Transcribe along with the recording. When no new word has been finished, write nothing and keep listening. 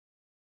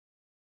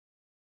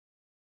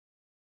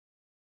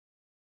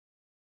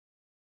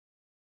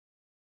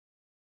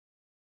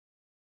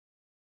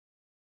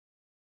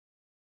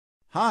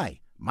Hi,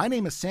 my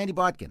name is Sandy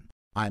Botkin.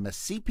 I'm a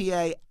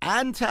CPA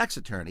and tax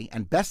attorney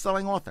and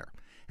best-selling author,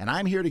 and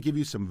I'm here to give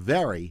you some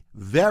very,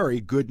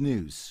 very good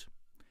news.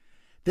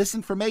 This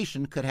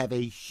information could have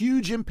a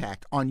huge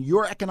impact on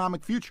your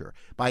economic future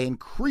by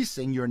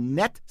increasing your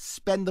net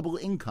spendable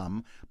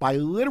income by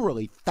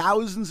literally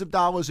thousands of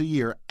dollars a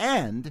year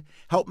and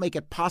help make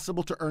it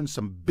possible to earn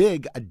some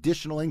big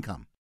additional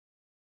income.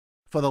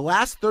 For the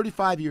last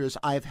 35 years,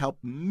 I have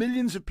helped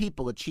millions of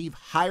people achieve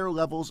higher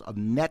levels of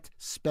net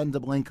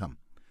spendable income.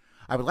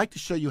 I would like to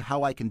show you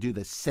how I can do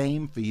the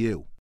same for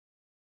you.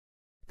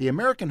 The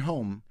American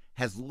home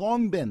has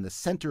long been the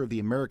center of the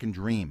American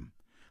dream,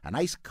 a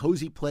nice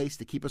cozy place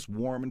to keep us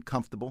warm and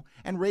comfortable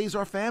and raise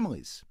our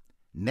families.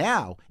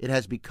 Now it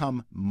has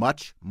become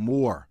much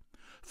more.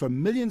 For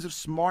millions of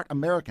smart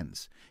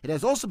Americans, it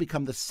has also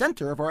become the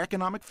center of our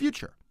economic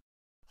future.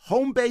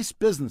 Home-based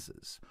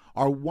businesses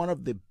are one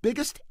of the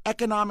biggest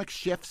economic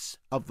shifts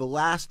of the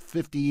last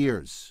 50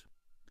 years.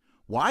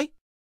 Why?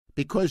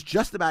 Because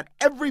just about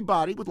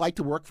everybody would like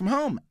to work from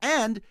home.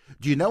 And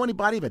do you know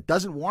anybody that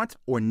doesn't want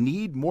or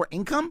need more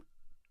income?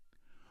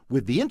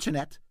 With the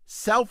internet,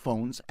 cell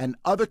phones, and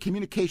other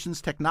communications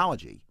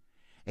technology,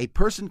 a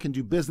person can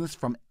do business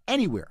from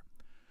anywhere.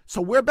 So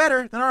we're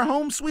better than our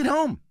home sweet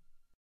home.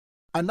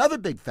 Another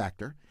big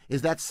factor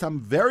is that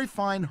some very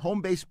fine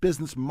home-based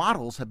business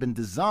models have been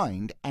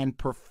designed and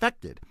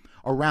perfected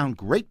around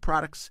great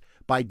products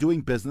by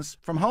doing business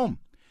from home.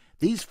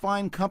 These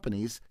fine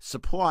companies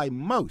supply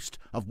most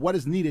of what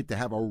is needed to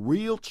have a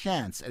real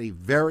chance at a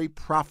very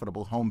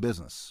profitable home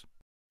business.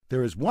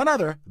 There is one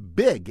other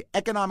big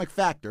economic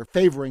factor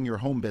favoring your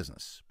home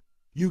business.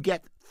 You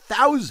get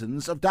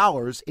thousands of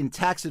dollars in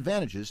tax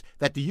advantages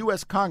that the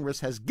U.S. Congress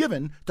has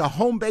given to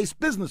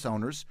home-based business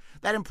owners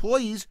that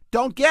employees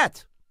don't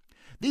get.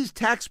 These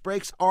tax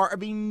breaks are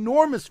of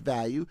enormous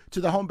value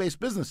to the home-based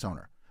business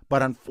owner,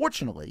 but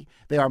unfortunately,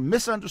 they are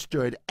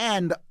misunderstood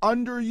and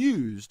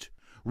underused,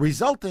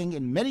 resulting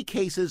in many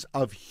cases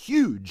of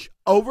huge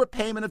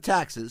overpayment of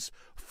taxes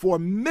for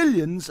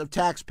millions of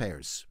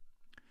taxpayers.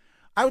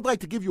 I would like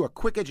to give you a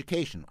quick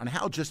education on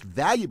how just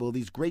valuable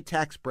these great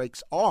tax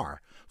breaks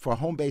are for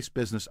home-based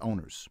business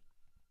owners.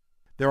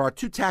 There are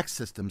two tax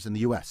systems in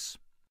the U.S.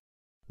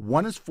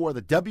 One is for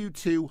the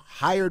W-2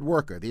 hired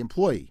worker, the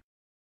employee,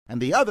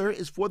 and the other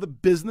is for the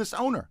business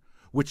owner,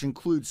 which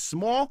includes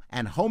small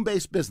and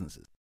home-based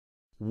businesses.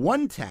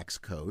 One tax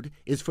code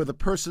is for the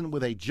person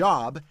with a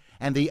job,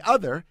 and the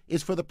other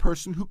is for the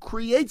person who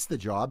creates the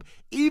job,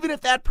 even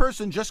if that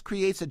person just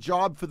creates a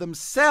job for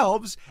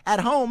themselves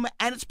at home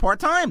and it's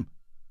part-time.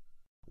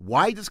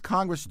 Why does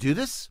Congress do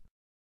this?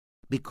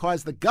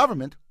 Because the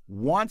government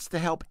wants to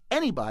help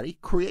anybody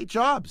create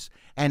jobs,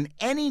 and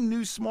any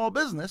new small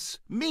business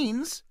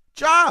means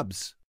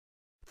jobs.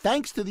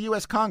 Thanks to the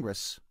U.S.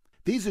 Congress,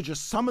 these are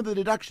just some of the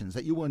deductions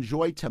that you will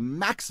enjoy to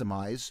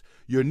maximize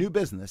your new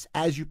business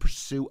as you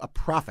pursue a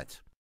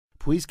profit.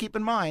 Please keep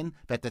in mind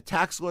that the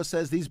tax law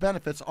says these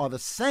benefits are the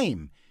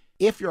same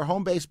if your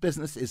home-based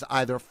business is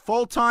either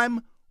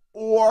full-time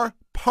or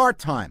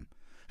part-time,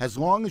 as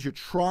long as you're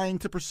trying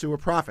to pursue a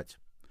profit.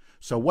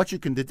 So what you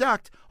can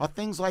deduct are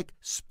things like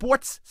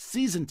sports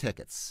season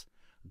tickets,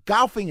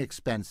 golfing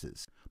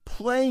expenses,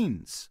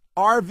 planes,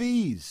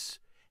 RVs,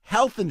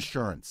 health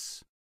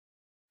insurance.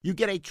 You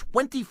get a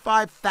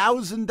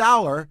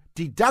 $25,000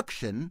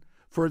 deduction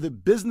for the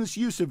business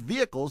use of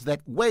vehicles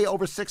that weigh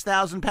over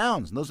 6,000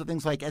 pounds. And those are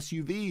things like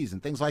SUVs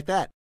and things like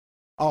that.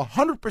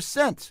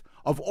 100%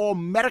 of all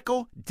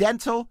medical,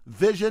 dental,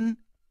 vision,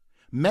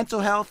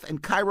 mental health,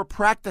 and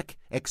chiropractic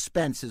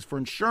expenses for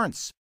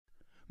insurance.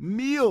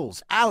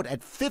 Meals out at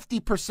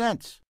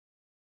 50%.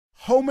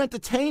 Home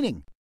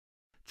entertaining.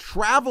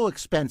 Travel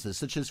expenses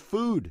such as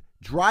food,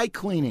 dry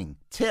cleaning,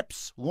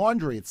 tips,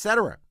 laundry,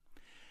 etc.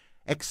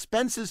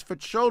 Expenses for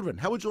children.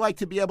 How would you like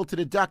to be able to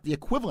deduct the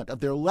equivalent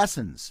of their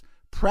lessons,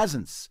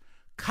 presents,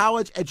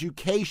 college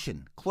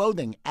education,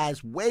 clothing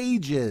as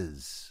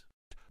wages?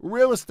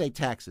 Real estate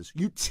taxes,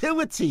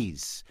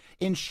 utilities,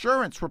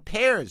 insurance,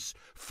 repairs,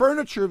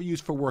 furniture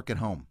used for work at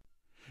home,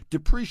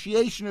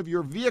 depreciation of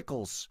your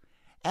vehicles,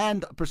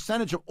 and a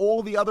percentage of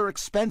all the other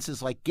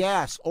expenses like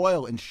gas,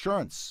 oil,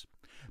 insurance.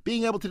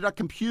 Being able to deduct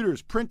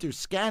computers, printers,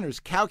 scanners,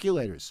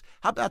 calculators.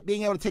 How about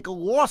being able to take a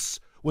loss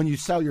when you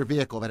sell your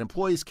vehicle that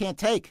employees can't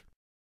take?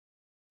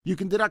 You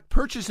can deduct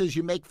purchases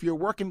you make for your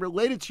work and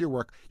related to your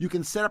work. You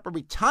can set up a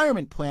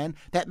retirement plan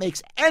that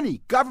makes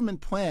any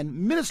government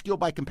plan minuscule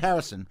by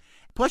comparison.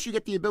 Plus, you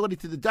get the ability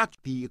to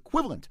deduct the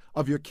equivalent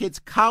of your kid's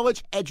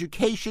college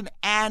education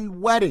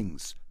and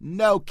weddings.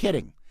 No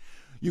kidding.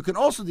 You can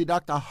also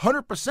deduct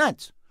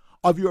 100%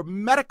 of your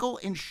medical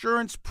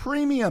insurance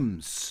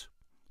premiums,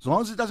 as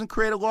long as it doesn't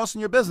create a loss in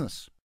your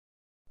business.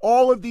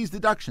 All of these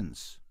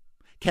deductions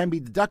can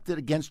be deducted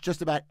against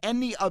just about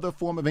any other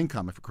form of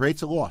income if it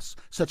creates a loss,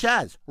 such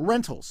as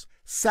rentals,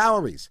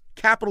 salaries,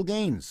 capital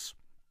gains.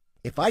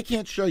 If I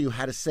can't show you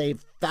how to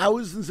save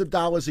thousands of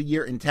dollars a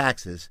year in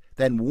taxes,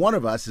 then one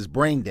of us is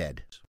brain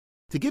dead.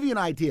 To give you an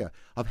idea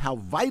of how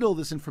vital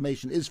this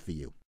information is for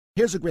you,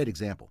 here's a great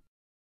example.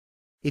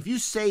 If you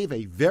save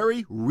a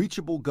very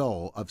reachable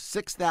goal of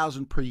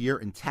 $6,000 per year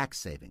in tax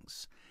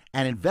savings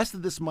and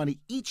invested this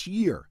money each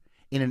year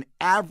in an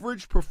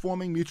average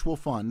performing mutual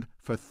fund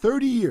for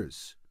 30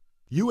 years,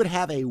 you would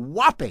have a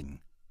whopping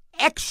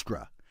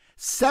extra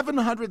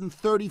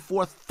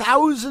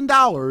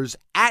 $734,000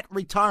 at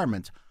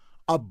retirement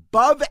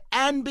above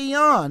and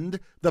beyond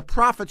the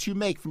profits you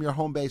make from your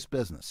home-based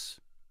business.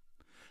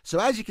 So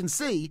as you can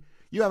see,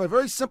 you have a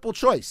very simple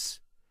choice: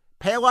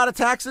 pay a lot of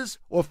taxes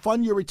or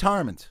fund your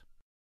retirement.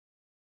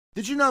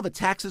 Did you know that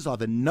taxes are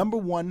the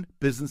 #1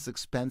 business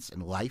expense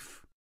in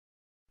life?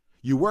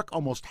 You work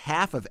almost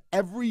half of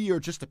every year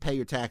just to pay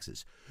your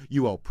taxes.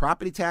 You owe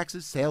property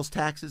taxes, sales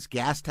taxes,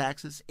 gas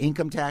taxes,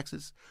 income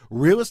taxes,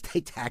 real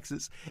estate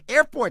taxes,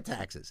 airport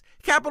taxes,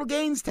 capital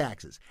gains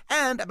taxes,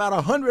 and about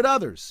 100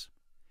 others.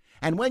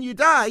 And when you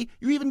die,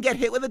 you even get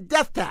hit with a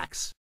death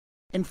tax.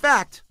 In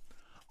fact,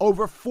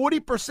 over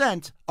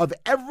 40% of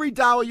every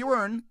dollar you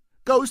earn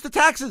goes to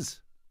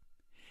taxes.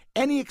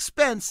 Any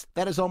expense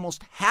that is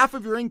almost half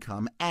of your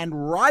income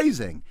and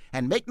rising,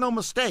 and make no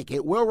mistake,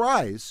 it will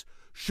rise,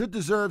 should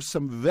deserve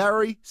some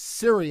very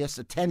serious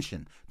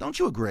attention. Don't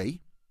you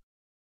agree?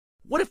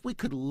 What if we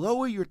could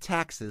lower your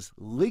taxes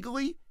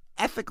legally,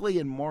 ethically,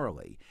 and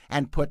morally,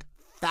 and put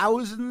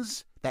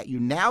thousands that you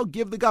now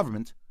give the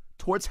government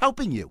towards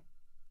helping you?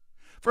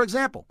 For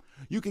example,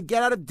 you could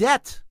get out of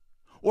debt,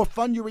 or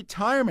fund your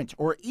retirement,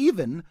 or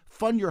even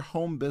fund your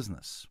home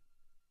business.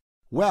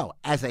 Well,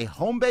 as a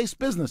home-based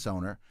business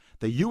owner,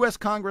 the U.S.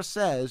 Congress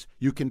says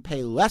you can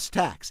pay less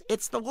tax.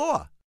 It's the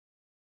law.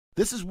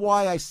 This is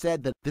why I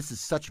said that this is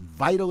such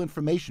vital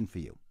information for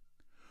you.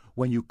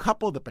 When you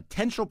couple the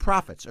potential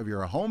profits of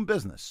your home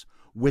business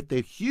with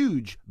the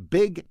huge,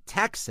 big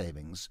tax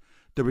savings,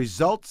 the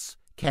results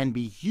can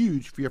be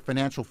huge for your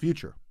financial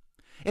future.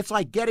 It's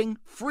like getting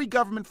free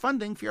government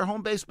funding for your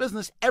home-based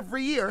business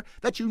every year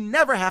that you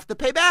never have to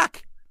pay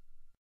back.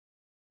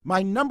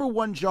 My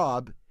 #1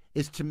 job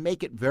is to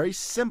make it very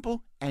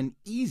simple and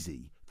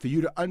easy for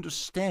you to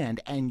understand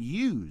and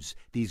use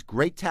these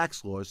great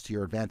tax laws to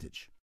your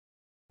advantage.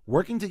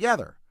 Working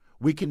together,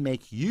 we can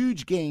make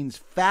huge gains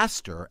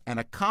faster and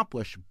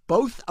accomplish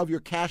both of your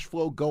cash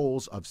flow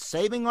goals of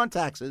saving on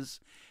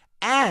taxes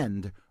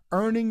and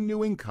earning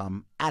new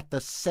income at the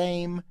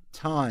same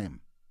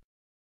time.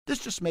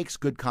 This just makes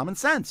good common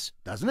sense,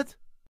 doesn't it?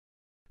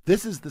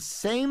 This is the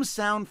same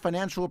sound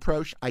financial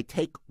approach I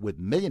take with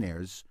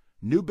millionaires,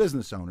 new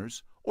business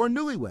owners, or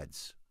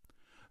newlyweds.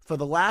 For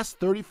the last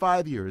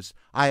 35 years,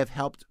 I have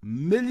helped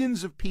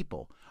millions of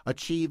people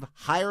achieve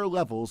higher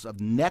levels of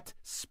net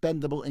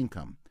spendable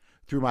income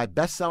through my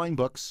best-selling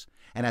books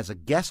and as a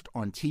guest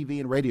on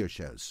TV and radio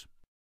shows.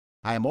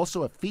 I am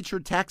also a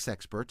featured tax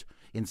expert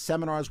in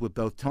seminars with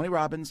both Tony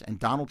Robbins and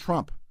Donald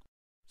Trump.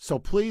 So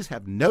please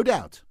have no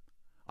doubt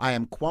I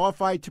am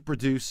qualified to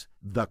produce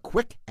the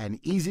quick and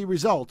easy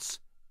results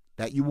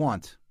that you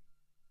want.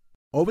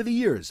 Over the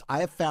years,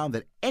 I have found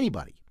that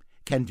anybody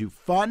can do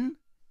fun,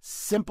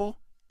 simple,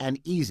 and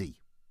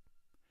easy.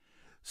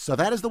 So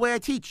that is the way I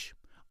teach.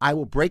 I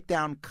will break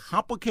down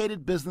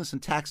complicated business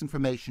and tax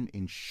information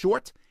in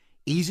short,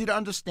 easy to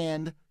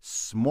understand,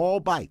 small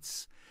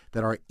bites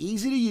that are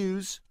easy to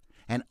use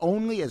and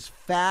only as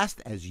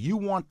fast as you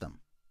want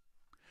them.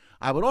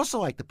 I would also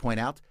like to point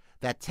out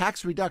that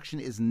tax reduction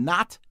is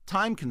not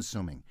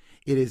time-consuming.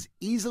 It is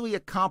easily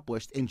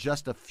accomplished in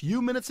just a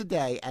few minutes a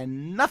day,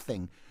 and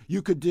nothing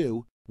you could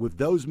do with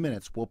those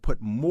minutes will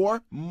put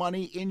more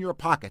money in your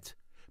pocket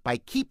by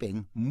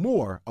keeping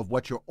more of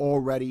what you're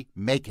already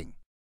making.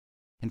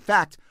 In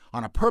fact,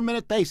 on a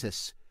per-minute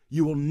basis,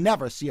 you will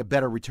never see a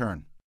better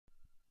return.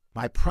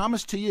 My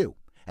promise to you,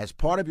 as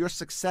part of your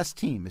success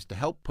team, is to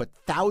help put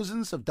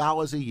thousands of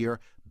dollars a year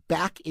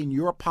back in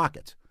your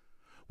pocket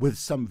with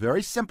some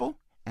very simple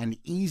and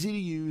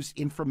easy-to-use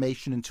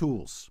information and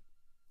tools.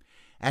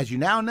 As you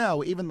now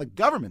know, even the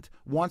government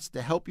wants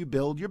to help you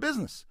build your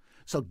business.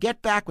 So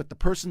get back with the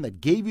person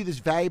that gave you this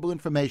valuable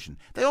information.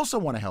 They also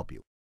want to help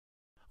you.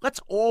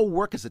 Let's all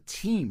work as a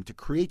team to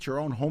create your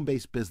own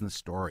home-based business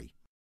story.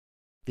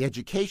 The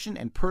education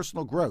and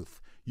personal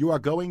growth you are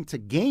going to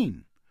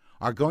gain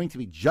are going to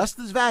be just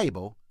as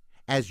valuable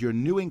as your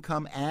new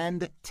income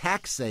and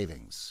tax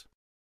savings.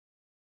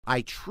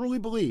 I truly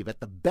believe that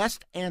the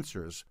best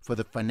answers for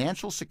the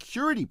financial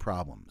security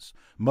problems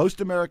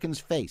most Americans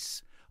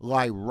face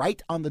lie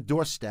right on the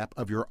doorstep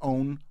of your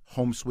own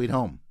home sweet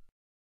home.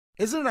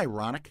 Isn't it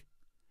ironic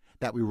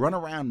that we run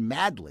around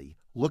madly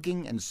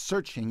looking and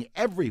searching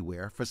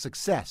everywhere for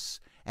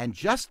success, and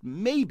just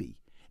maybe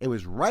it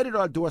was right at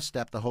our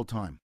doorstep the whole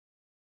time?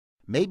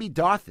 Maybe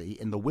Dorothy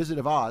in The Wizard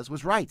of Oz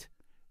was right.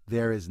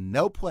 There is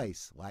no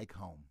place like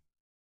home.